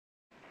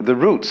the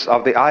roots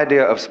of the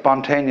idea of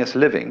spontaneous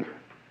living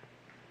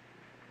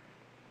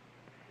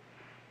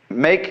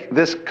make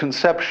this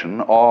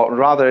conception, or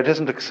rather it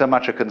isn't so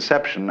much a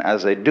conception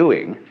as a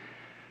doing,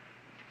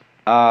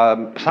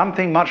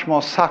 something much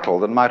more subtle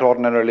than might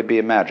ordinarily be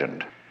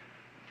imagined.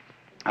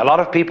 A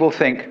lot of people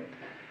think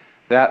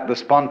that the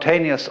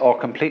spontaneous or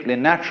completely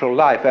natural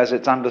life as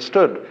it's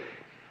understood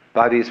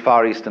by these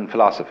Far Eastern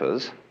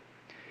philosophers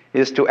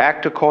is to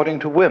act according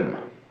to whim.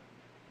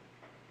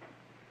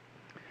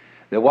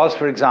 There was,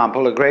 for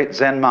example, a great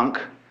Zen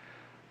monk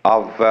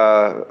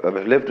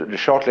lived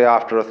shortly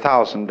after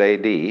 1000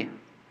 AD,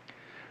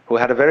 who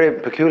had a very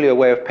peculiar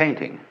way of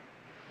painting.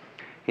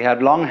 He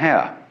had long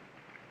hair,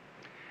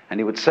 and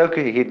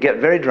he'd get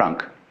very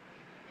drunk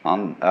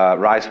on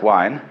rice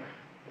wine,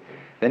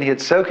 then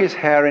he'd soak his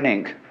hair in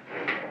ink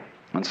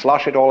and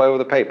slosh it all over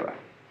the paper.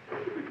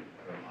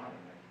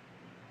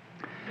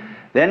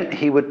 Then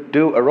he would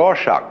do a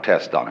Rorschach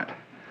test on it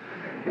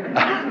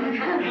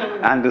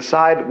and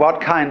decide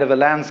what kind of a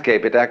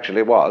landscape it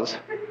actually was,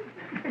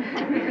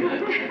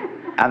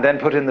 and then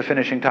put in the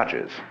finishing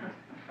touches.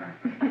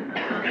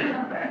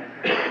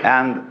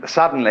 And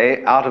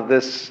suddenly, out of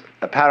this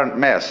apparent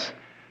mess,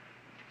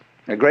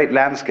 a great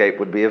landscape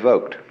would be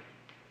evoked.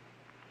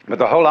 But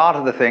the whole art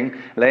of the thing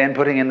lay in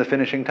putting in the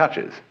finishing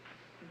touches.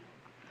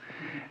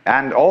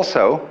 And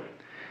also,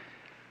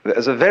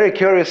 there's a very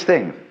curious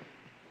thing.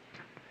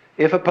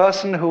 If a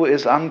person who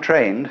is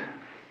untrained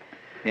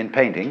in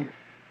painting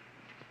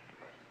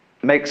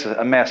makes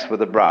a mess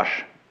with a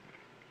brush,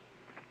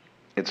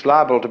 it's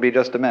liable to be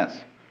just a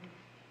mess.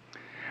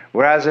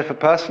 Whereas if a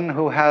person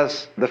who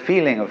has the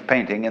feeling of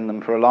painting in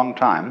them for a long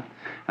time,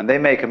 and they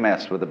make a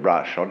mess with a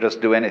brush or just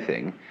do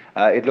anything,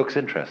 it looks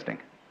interesting.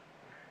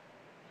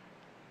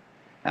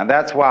 And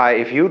that's why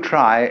if you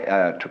try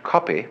to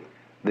copy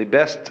the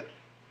best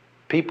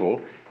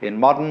people in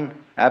modern,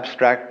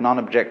 abstract,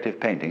 non-objective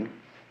painting,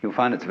 you'll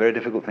find it's a very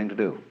difficult thing to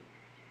do.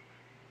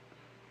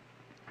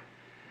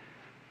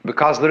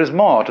 Because there is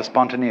more to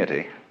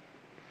spontaneity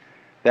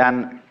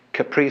than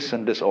caprice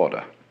and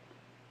disorder.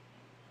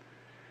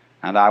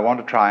 And I want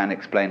to try and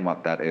explain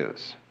what that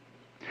is.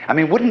 I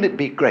mean, wouldn't it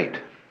be great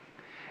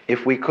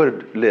if we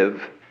could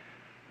live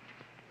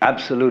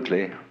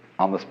absolutely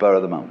on the spur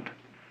of the moment?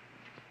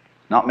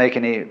 Not make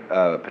any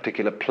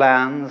particular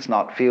plans,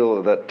 not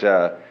feel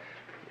that,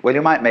 well,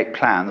 you might make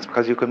plans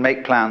because you can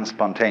make plans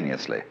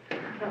spontaneously,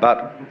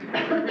 but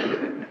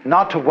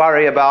not to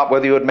worry about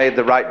whether you had made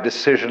the right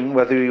decision,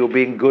 whether you were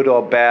being good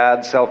or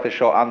bad,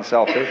 selfish or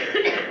unselfish,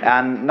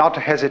 and not to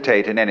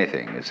hesitate in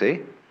anything, you see.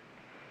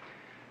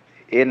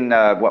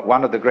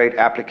 One of the great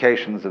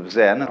applications of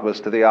Zen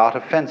was to the art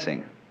of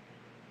fencing.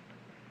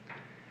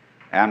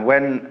 And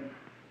when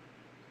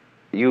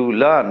you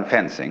learn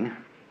fencing,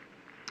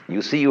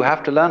 you see you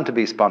have to learn to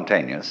be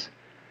spontaneous,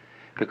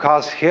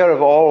 because here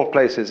of all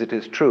places it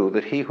is true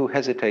that he who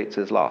hesitates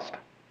is lost.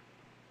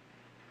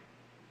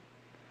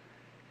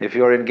 If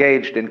you're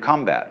engaged in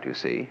combat, you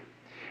see,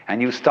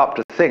 and you stop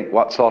to think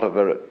what sort of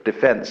a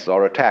defense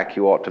or attack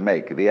you ought to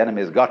make, the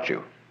enemy's got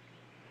you.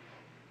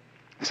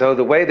 So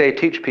the way they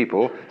teach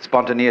people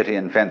spontaneity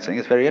in fencing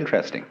is very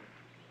interesting.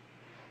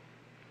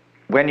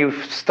 When you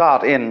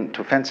start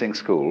into fencing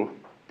school,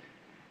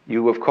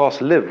 you of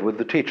course live with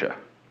the teacher.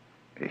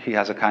 He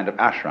has a kind of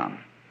ashram.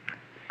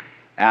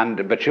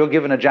 But you're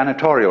given a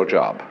janitorial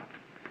job.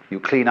 You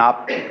clean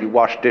up, you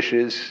wash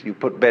dishes, you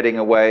put bedding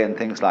away and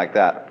things like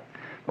that.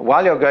 But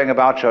while you're going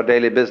about your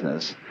daily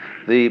business,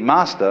 the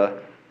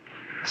master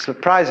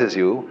surprises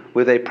you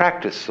with a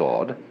practice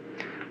sword,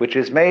 which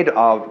is made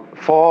of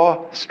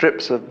 4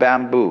 strips of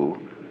bamboo,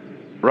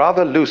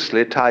 rather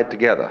loosely tied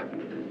together.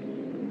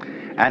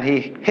 And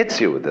he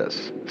hits you with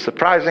this,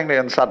 surprisingly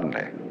and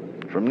suddenly,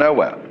 from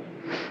nowhere.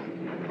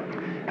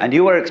 And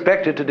you are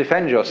expected to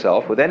defend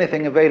yourself with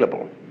anything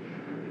available,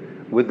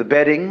 with the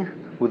bedding,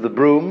 with the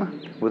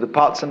broom, with the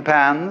pots and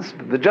pans,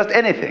 with just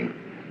anything,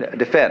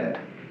 defend.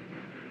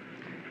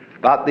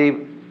 But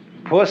the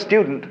poor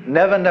student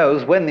never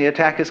knows when the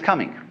attack is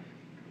coming,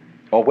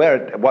 or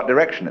what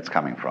direction it's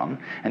coming from,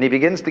 and he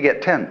begins to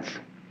get tense.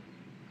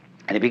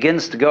 And he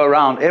begins to go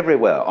around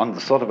everywhere on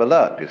the sort of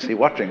alert, you see,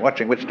 watching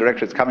which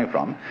direction it's coming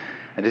from.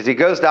 And as he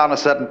goes down a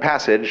certain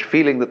passage,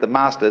 feeling that the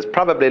master is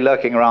probably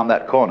lurking around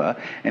that corner,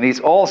 and he's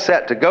all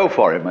set to go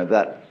for him,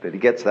 that he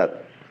gets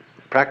that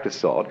practice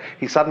sword,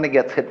 he suddenly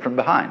gets hit from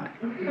behind.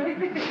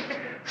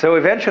 So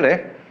eventually,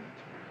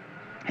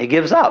 he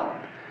gives up.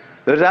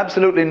 There's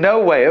absolutely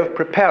no way of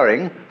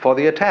preparing for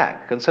the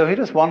attack. And so he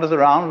just wanders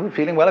around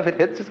feeling, well, if it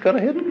hits, it's going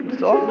to hit.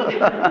 It's all.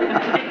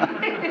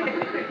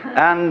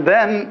 And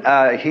then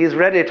he's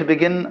ready to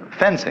begin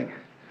fencing.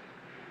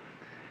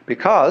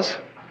 Because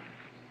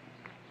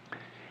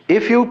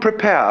if you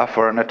prepare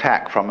for an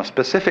attack from a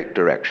specific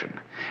direction,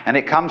 and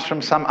it comes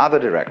from some other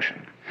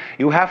direction,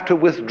 you have to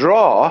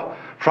withdraw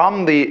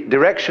from the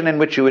direction in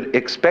which you had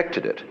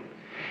expected it,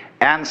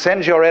 and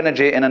send your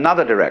energy in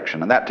another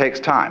direction, and that takes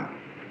time.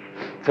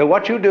 So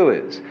what you do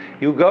is,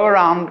 you go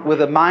around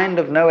with a mind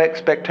of no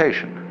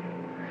expectation.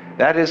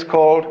 That is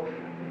called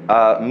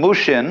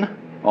mushin,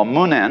 or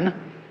munen,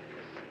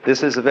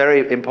 This is a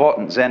very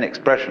important Zen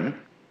expression.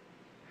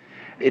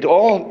 It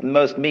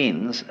almost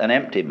means an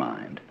empty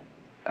mind.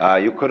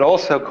 You could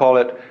also call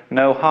it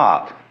no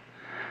heart,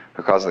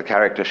 because the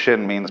character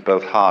Shin means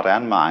both heart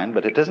and mind,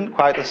 but it isn't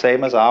quite the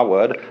same as our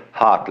word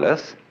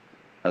heartless,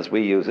 as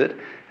we use it,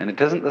 and it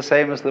isn't the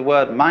same as the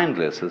word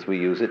mindless as we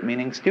use it,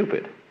 meaning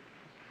stupid.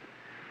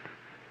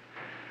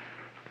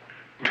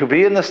 To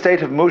be in the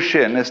state of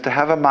Mushin is to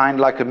have a mind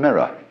like a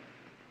mirror.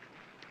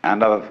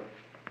 And of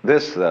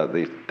this,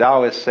 the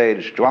Taoist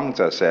sage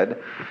Zhuangzi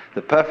said,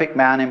 the perfect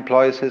man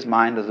employs his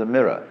mind as a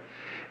mirror.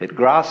 It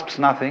grasps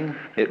nothing,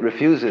 it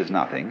refuses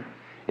nothing,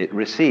 it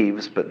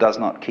receives but does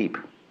not keep.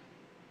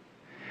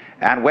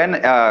 And when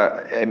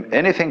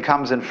anything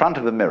comes in front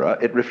of a mirror,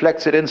 it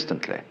reflects it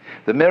instantly.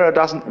 The mirror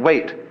doesn't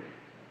wait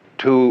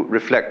to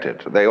reflect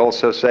it. They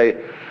also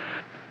say,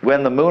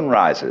 when the moon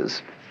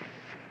rises,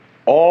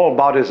 all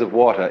bodies of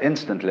water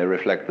instantly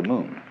reflect the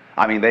moon.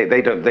 I mean,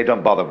 they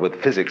don't bother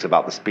with physics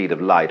about the speed of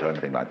light or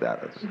anything like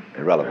that. That's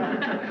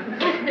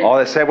irrelevant.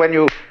 Or they say when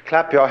you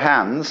clap your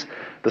hands,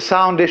 the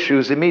sound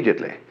issues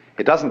immediately.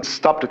 It doesn't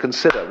stop to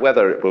consider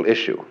whether it will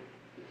issue.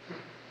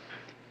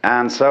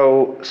 And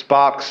so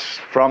sparks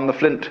from the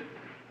flint,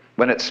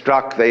 when it's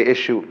struck, they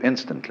issue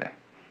instantly.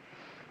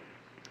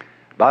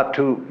 But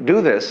to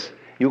do this,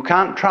 you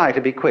can't try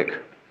to be quick.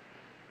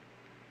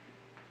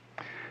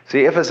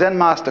 See, if a Zen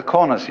master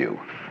corners you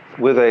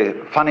with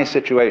a funny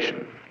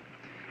situation,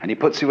 and he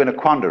puts you in a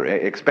quandary,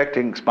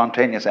 expecting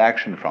spontaneous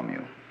action from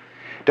you,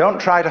 don't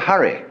try to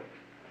hurry.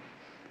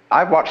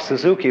 I've watched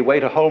Suzuki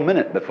wait a whole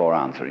minute before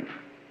answering,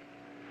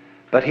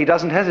 but he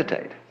doesn't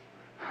hesitate.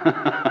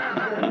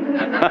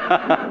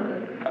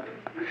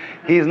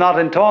 He's not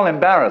at all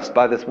embarrassed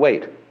by this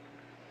wait.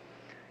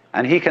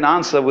 And he can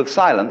answer with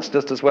silence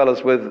just as well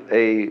as with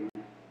a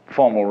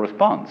formal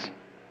response.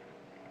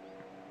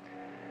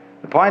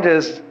 The point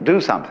is, do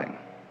something.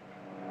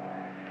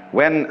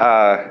 When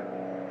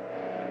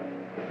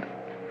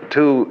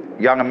two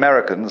young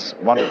Americans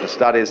wanted to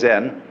study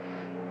Zen,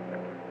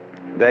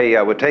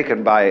 they were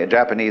taken by a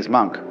Japanese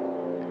monk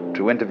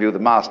to interview the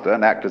master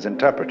and act as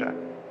interpreter.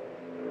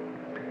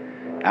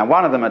 And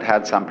one of them had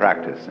had some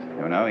practice,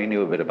 he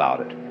knew a bit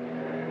about it.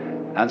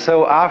 And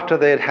so after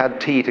they had had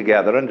tea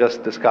together and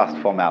just discussed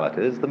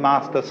formalities, the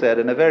master said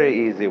in a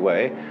very easy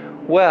way,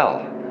 "Well,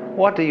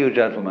 what do you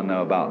gentlemen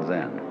know about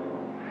Zen?"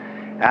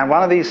 And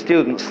one of these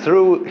students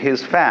threw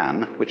his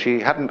fan, which he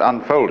hadn't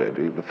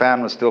unfolded, the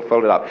fan was still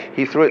folded up,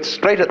 he threw it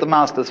straight at the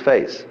master's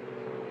face.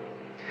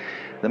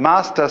 The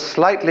master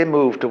slightly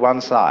moved to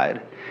one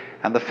side,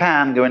 and the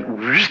fan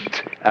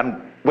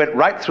went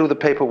right through the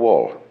paper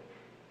wall.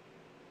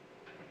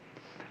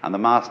 And the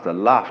master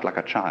laughed like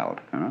a child.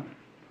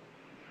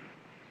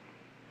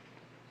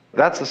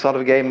 That's the sort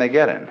of game they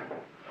get in.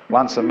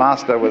 Once a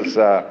master was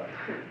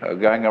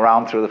going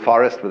around through the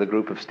forest with a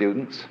group of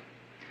students,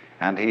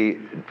 and he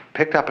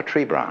picked up a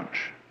tree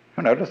branch.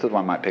 Just as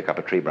one might pick up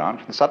a tree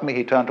branch, and suddenly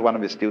he turned to one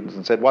of his students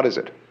and said, "What is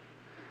it?"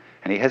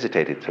 And he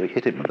hesitated, so he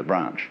hit him with the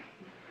branch.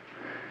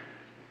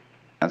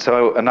 And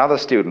so another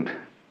student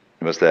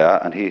was there,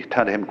 and he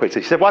turned to him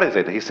quickly. He said, "What is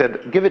it?" He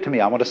said, "Give it to me,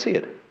 I want to see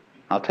it.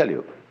 I'll tell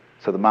you."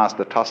 So the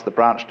master tossed the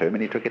branch to him,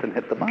 and he took it and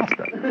hit the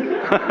master.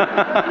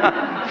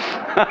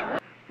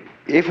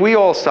 If we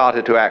all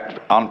started to act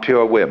on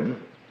pure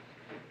whim,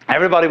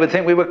 everybody would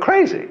think we were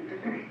crazy.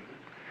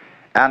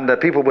 And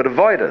people would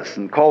avoid us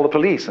and call the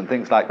police and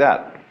things like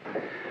that.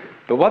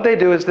 But what they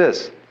do is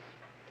this.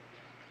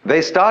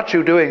 They start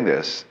you doing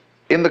this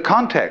in the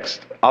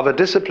context of a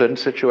disciplined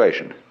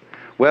situation,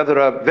 where there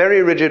are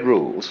very rigid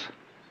rules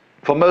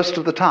for most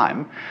of the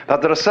time,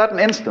 but there are certain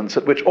instances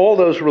at which all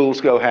those rules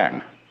go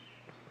hang.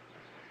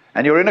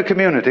 And you're in a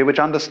community which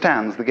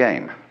understands the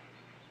game.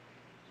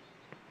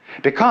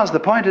 Because the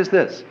point is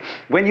this,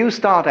 when you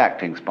start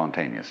acting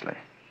spontaneously,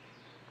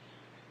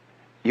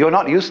 you're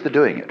not used to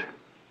doing it,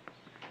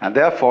 and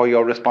therefore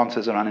your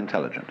responses are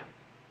unintelligent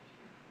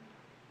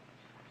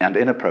and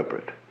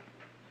inappropriate.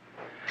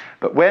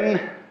 But when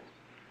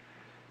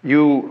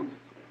you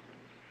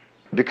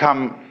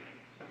become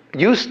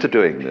used to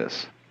doing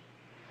this,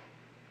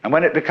 and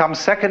when it becomes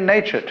second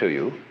nature to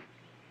you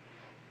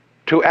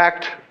to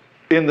act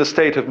in the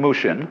state of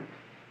Mushin,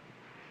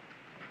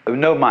 of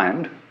no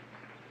mind,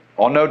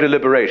 or no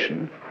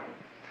deliberation,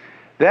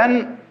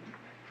 then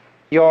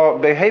your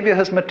behavior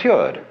has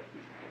matured,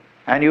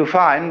 and you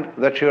find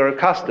that you're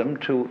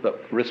accustomed to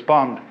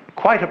respond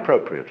quite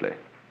appropriately,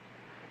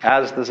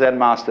 as the Zen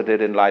master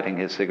did in lighting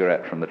his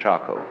cigarette from the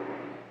charcoal.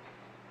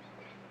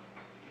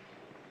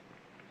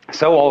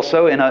 So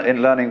also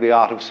in learning the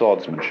art of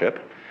swordsmanship,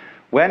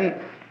 when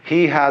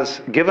he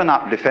has given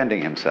up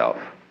defending himself,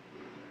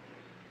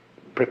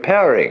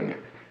 preparing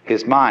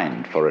his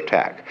mind for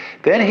attack,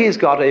 then he's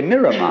got a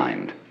mirror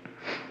mind.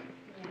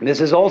 This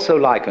is also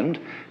likened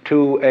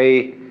to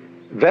a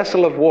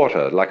vessel of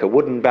water, like a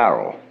wooden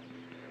barrel.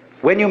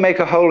 When you make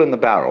a hole in the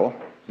barrel,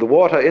 the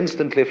water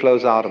instantly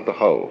flows out of the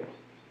hole,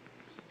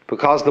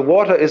 because the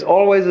water is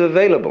always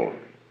available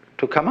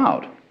to come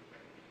out.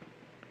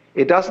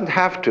 It doesn't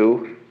have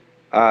to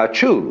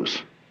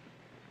choose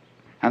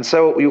And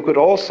so you could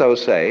also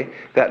say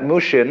that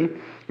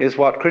Mushin is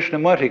what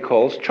Krishnamurti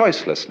calls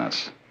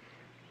choicelessness.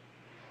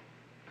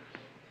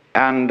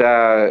 And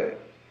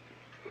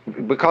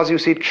because you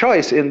see,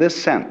 choice in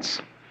this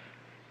sense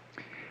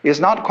is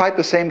not quite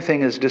the same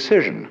thing as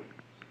decision.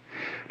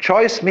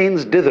 Choice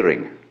means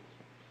dithering.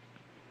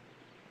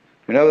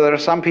 You know, there are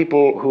some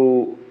people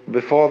who,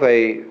 before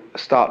they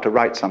start to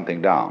write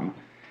something down,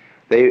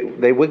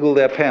 they wiggle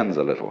their pens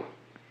a little.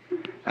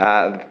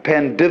 The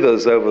pen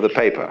dithers over the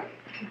paper,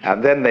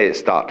 and then they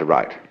start to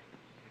write.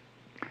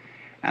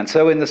 And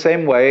so in the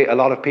same way, a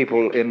lot of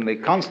people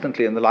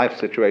constantly in the life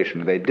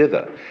situation, they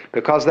dither,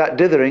 because that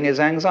dithering is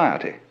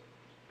anxiety.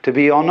 To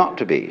be or not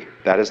to be,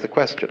 that is the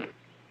question.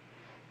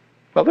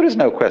 Well, there is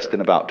no question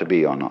about to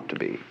be or not to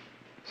be.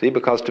 See,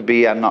 because to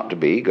be and not to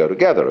be go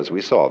together, as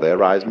we saw, they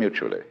arise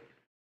mutually.